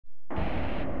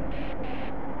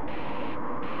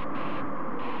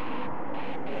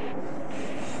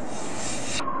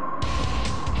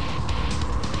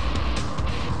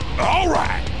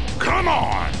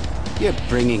You're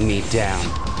bringing me down.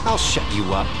 I'll shut you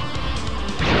up.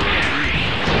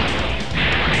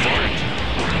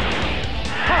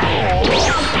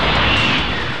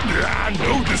 I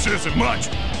know this isn't much,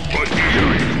 but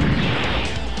here.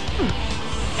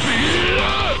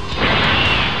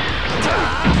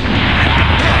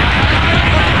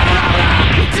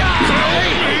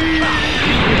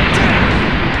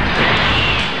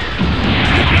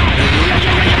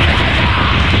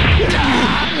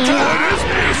 What is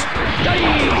this?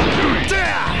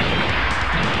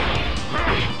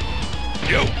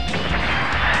 Yo!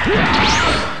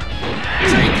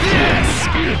 Take this!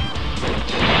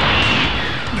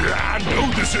 I know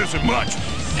this isn't much,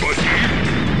 but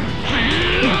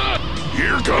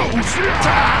here goes!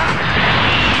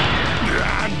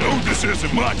 I know this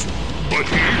isn't much, but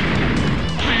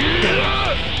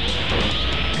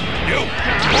yo!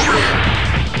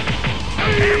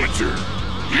 Amateur!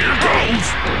 Here goes!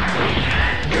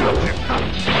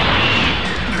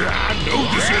 I know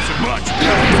this isn't much.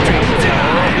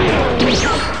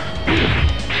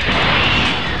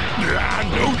 I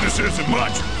know this isn't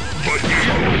much, but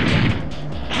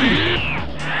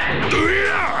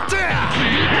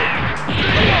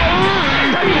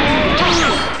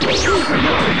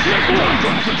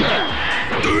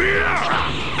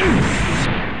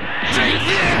take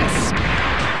this!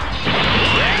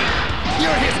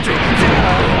 Your history!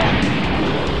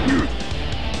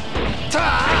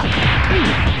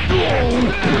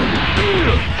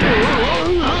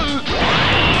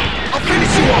 I'll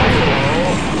finish you off!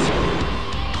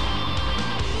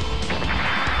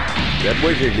 That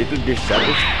was a little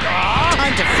dissatisfied.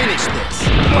 Time to finish this!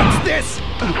 What's this?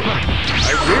 I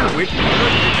will witness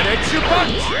an extra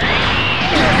punch!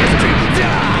 Your history!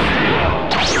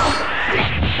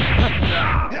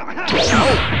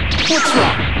 What's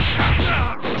wrong?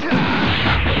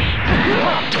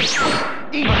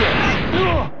 Eat this!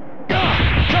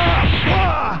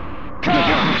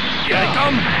 Here I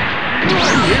come! I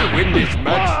will win this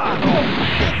match!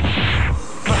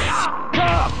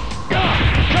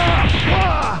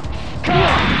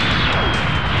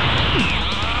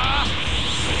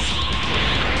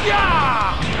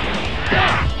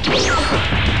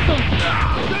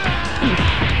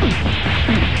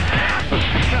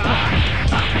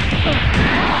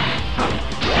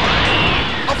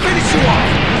 I'll finish you off!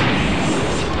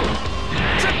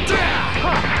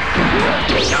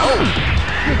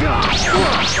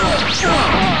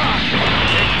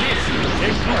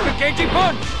 Take Budokai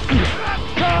punch!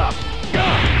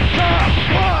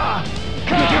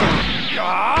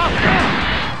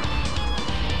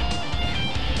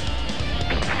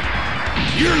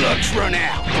 Your luck's run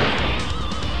out!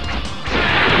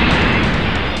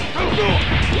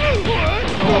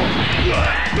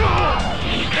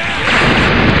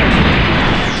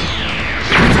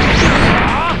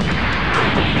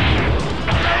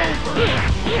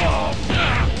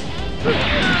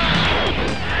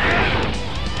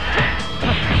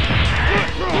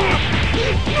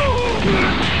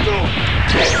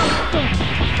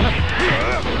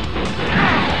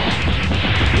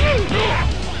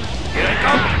 Here I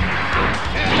come!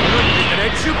 An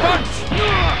extra punch!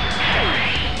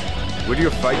 Will you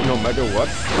fight no matter what?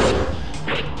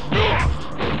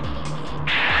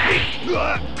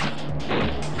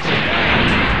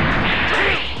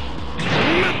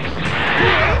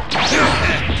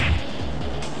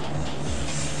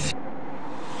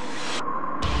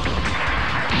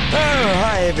 Oh,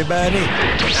 hi everybody. I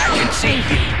can see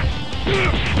you.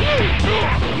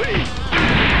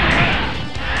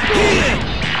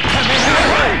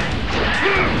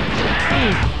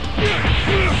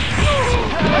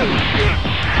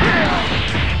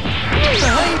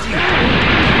 Behind you.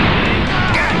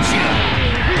 Gotcha.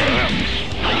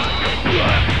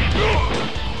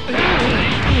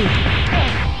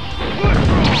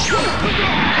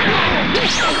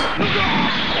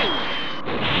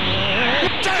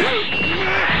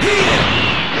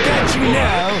 Got you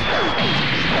now.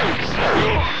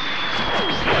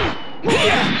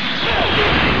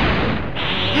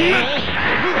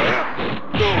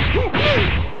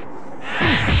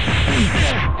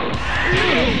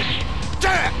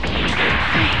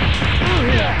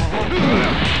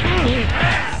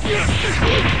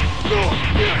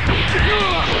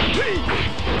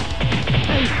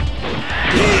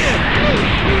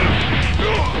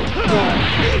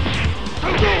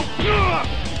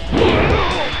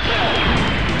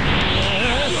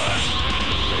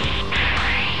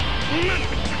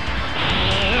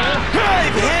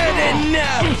 I've had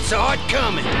enough! Saw it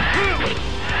coming!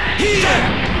 Here!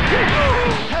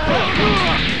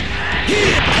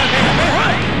 Here!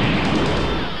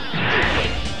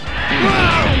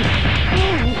 Whoa!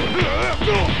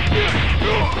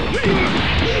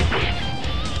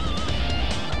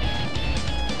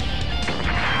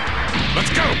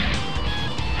 Let's go!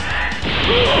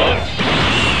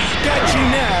 Got you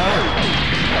now.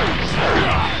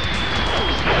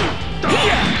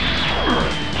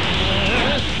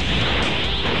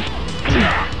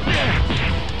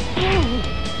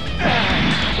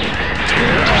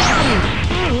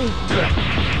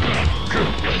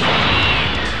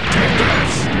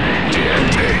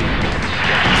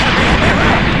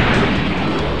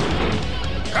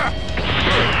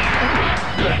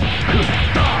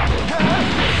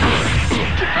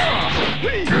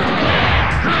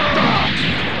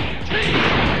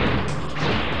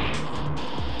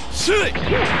 Sick!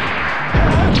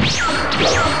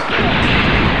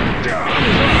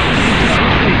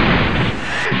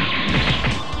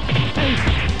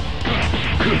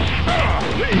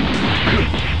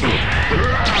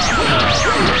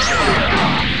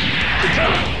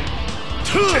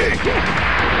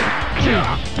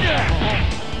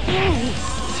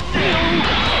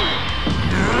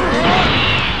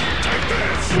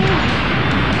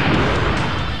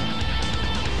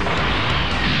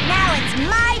 Now it's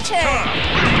my turn.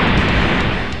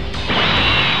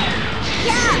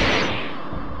 Yeah.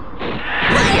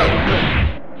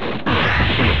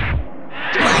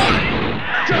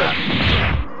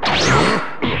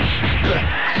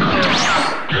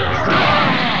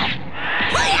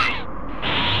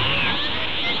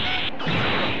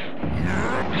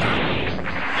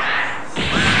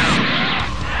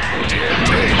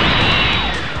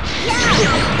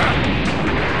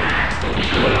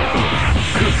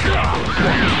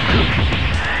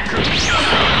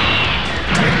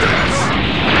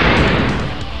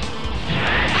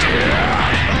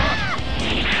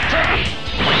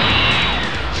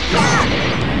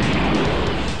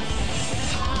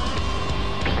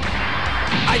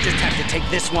 I just have to take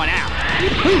this one out.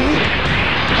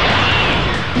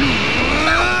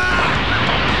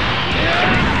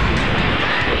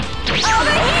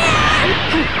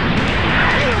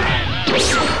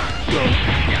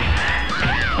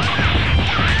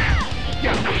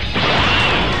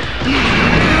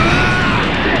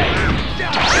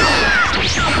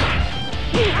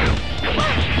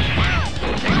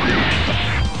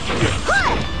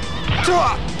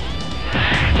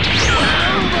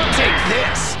 Take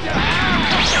this.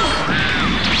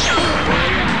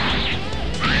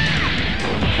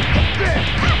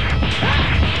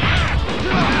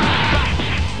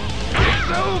 It's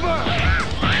over!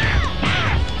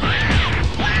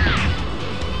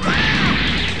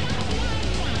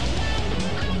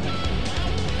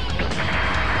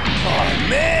 Oh,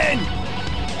 man!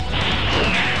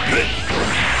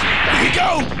 Here you go!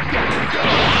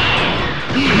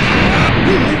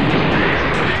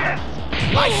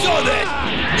 I saw that!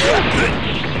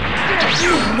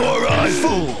 You moron!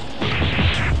 Fool!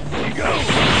 Here you go!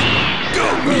 Go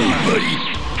me, buddy!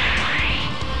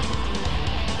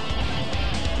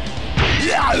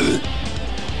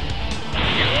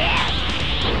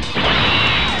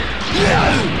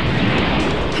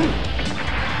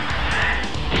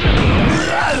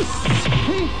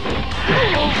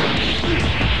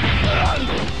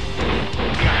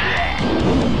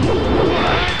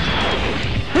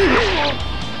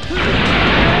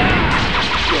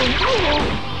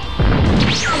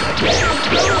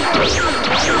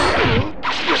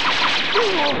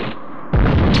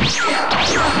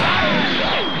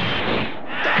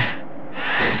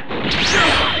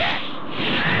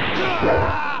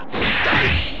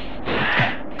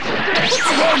 What's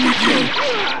wrong with you?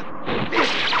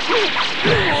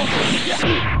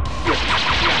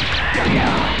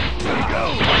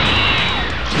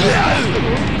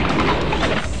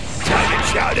 Time to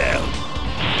chow down.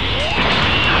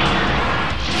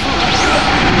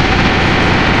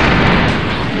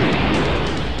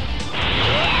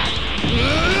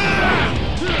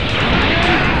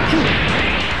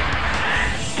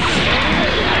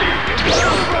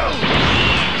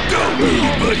 Don't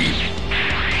move, buddy.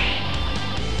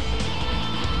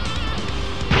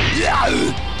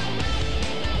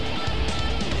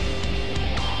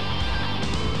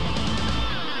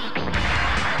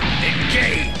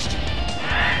 Engaged.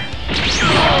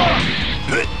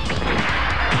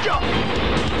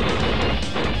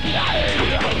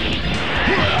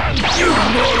 You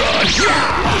moron!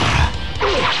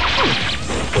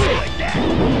 Like that.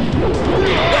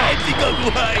 I think I'll go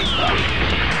hide.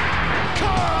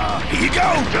 Here you go.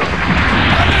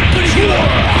 I'm not putting you on.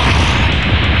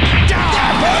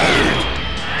 That hurt.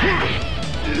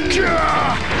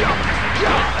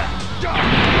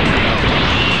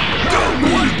 Don't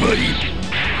move, buddy.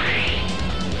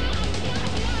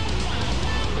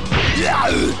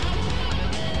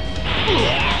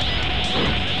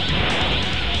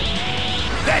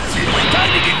 That's it!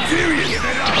 Time to get serious!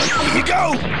 Here you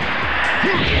go!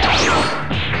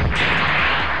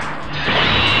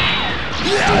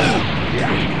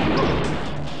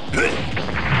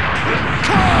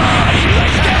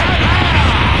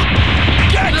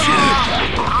 Gotcha!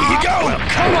 Here you go!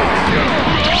 Come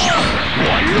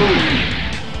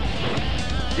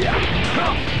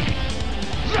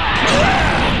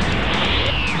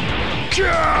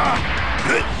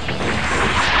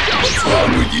What's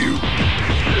wrong with you?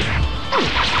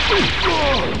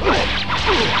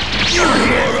 You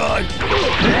moron!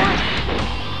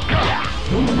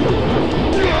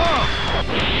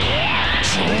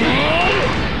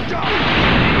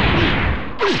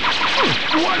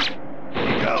 What?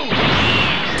 Go!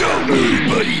 Don't move,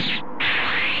 buddy!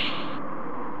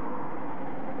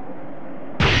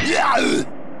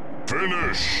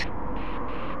 Finish!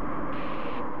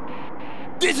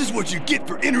 This is what you get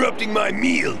for interrupting my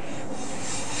meal!